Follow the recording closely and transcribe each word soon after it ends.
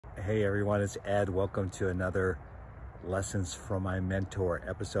Hey everyone, it's Ed. Welcome to another Lessons from My Mentor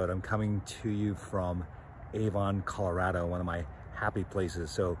episode. I'm coming to you from Avon, Colorado, one of my happy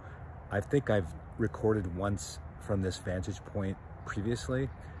places. So I think I've recorded once from this vantage point previously.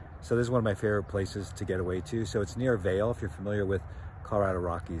 So this is one of my favorite places to get away to. So it's near Vail, if you're familiar with Colorado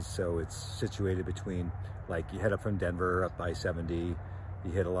Rockies. So it's situated between, like, you head up from Denver up I-70,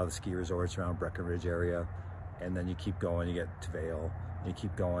 you hit a lot of ski resorts around Breckenridge area, and then you keep going, you get to Vail. You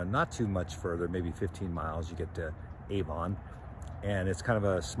keep going, not too much further, maybe 15 miles, you get to Avon. And it's kind of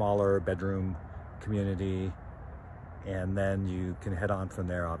a smaller bedroom community. And then you can head on from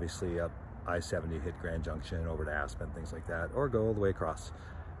there, obviously, up I-70, hit Grand Junction, over to Aspen, things like that, or go all the way across.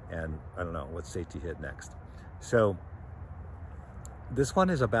 And I don't know what state to hit next. So this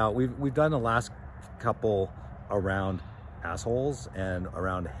one is about, we've done the last couple around assholes and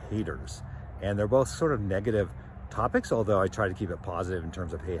around haters. And they're both sort of negative topics, although I try to keep it positive in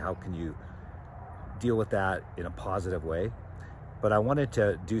terms of, hey, how can you deal with that in a positive way? But I wanted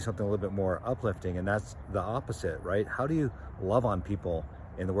to do something a little bit more uplifting, and that's the opposite, right? How do you love on people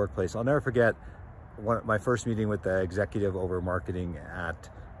in the workplace? I'll never forget my first meeting with the executive over marketing at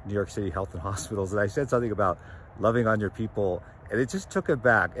New York City Health and Hospitals, and I said something about loving on your people, and it just took it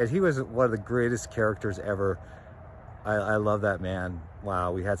back. And he was one of the greatest characters ever. I love that man.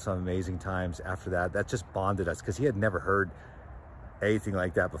 Wow, we had some amazing times after that. That just bonded us, because he had never heard anything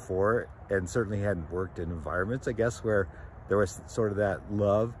like that before, and certainly hadn't worked in environments, I guess, where there was sort of that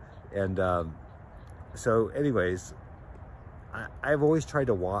love. And so anyways, I've always tried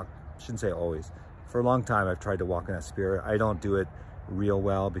to walk, shouldn't say always, for a long time I've tried to walk in that spirit. I don't do it real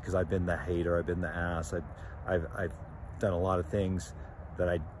well because I've been the hater, I've been the ass, I've done a lot of things that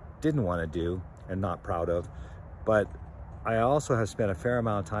I didn't want to do and not proud of. But I also have spent a fair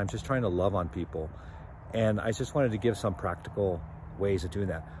amount of time just trying to love on people. And I just wanted to give some practical ways of doing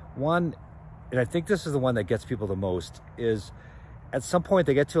that. One, and I think this is the one that gets people the most, is at some point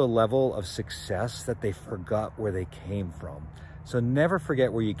they get to a level of success that they forgot where they came from. So never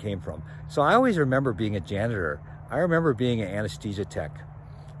forget where you came from. So I always remember being a janitor. I remember being an anesthesia tech.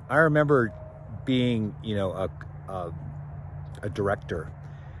 I remember being, you know, a director.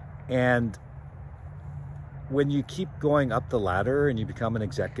 And when you keep going up the ladder and you become an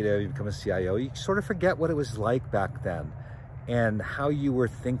executive, you become a CIO, you sort of forget what it was like back then and how you were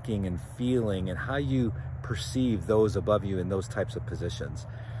thinking and feeling and how you perceive those above you in those types of positions.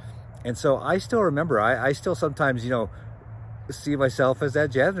 And so I still remember, I still sometimes, you know, see myself as that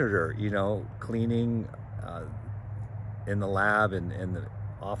janitor, you know, cleaning in the lab and in the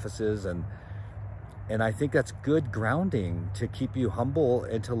offices. And I think that's good grounding to keep you humble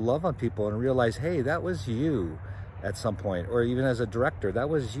and to love on people and realize, hey, that was you at some point. Or even as a director, that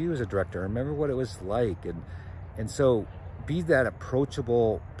was you as a director. Remember what it was like. And so be that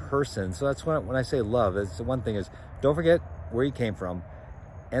approachable person. So that's when I say love, it's the one thing is, don't forget where you came from.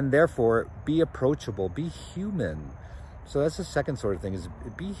 And therefore, be approachable, be human. So that's the second sort of thing, is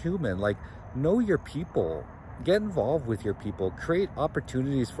be human. Like, know your people. Get involved with your people, create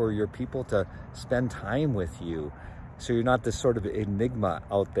opportunities for your people to spend time with you, so you're not this sort of enigma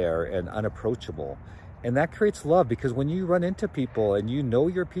out there and unapproachable. And that creates love, because when you run into people and you know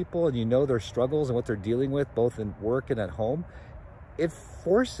your people and you know their struggles and what they're dealing with, both in work and at home, it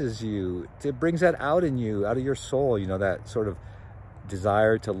forces you, it brings that out in you, out of your soul, you know, that sort of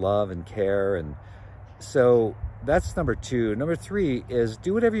desire to love and care. And so that's number two. Number three is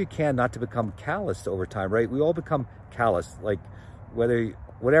do whatever you can not to become calloused over time, right? We all become calloused. Like,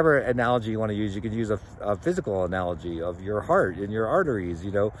 whatever analogy you want to use, you can use a physical analogy of your heart and your arteries, you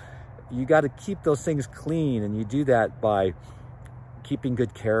know. You got to keep those things clean, and you do that by keeping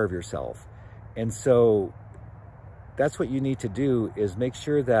good care of yourself. And so that's what you need to do, is make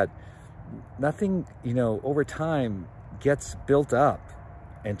sure that nothing, you know, over time gets built up,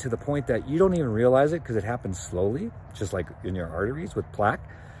 and to the point that you don't even realize it because it happens slowly, just like in your arteries with plaque.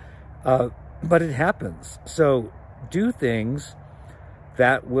 But it happens. So do things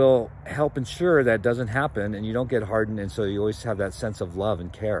that will help ensure that doesn't happen and you don't get hardened. And so you always have that sense of love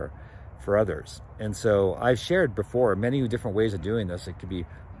and care for others. And so I've shared before many different ways of doing this. It could be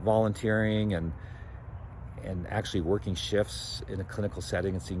volunteering and actually working shifts in a clinical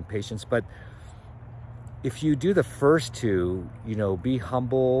setting and seeing patients. But if you do the first two, you know, be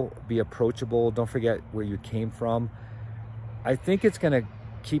humble, be approachable, don't forget where you came from, I think it's going to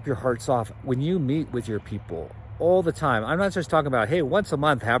keep your heart soft when you meet with your people all the time. I'm not just talking about, hey, once a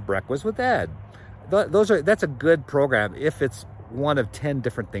month, have breakfast with Ed. That's a good program if it's one of 10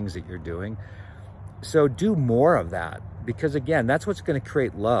 different things that you're doing. So do more of that, because again, that's what's going to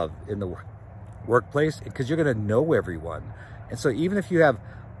create love in the workplace, because you're going to know everyone. And so even if you have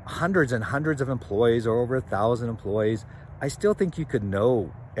hundreds and hundreds of employees, or over 1,000 employees, I still think you could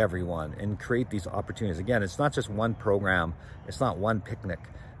know everyone and create these opportunities. Again, it's not just one program, it's not one picnic,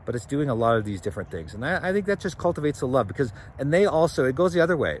 but it's doing a lot of these different things. And I think that just cultivates the love, because, and they also, it goes the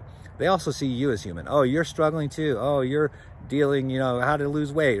other way. They also see you as human. Oh, you're struggling too. Oh, you're dealing, you know, how to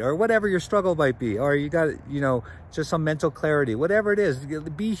lose weight, or whatever your struggle might be, or you got, you know, just some mental clarity, whatever it is,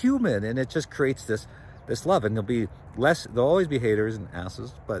 be human. And it just creates this love. And there'll be less, there'll always be haters and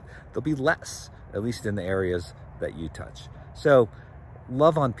asses, but there'll be less, at least in the areas that you touch. So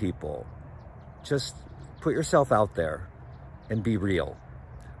love on people, just put yourself out there and be real.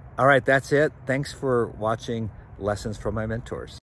 All right, that's it. Thanks for watching Lessons from My Mentors.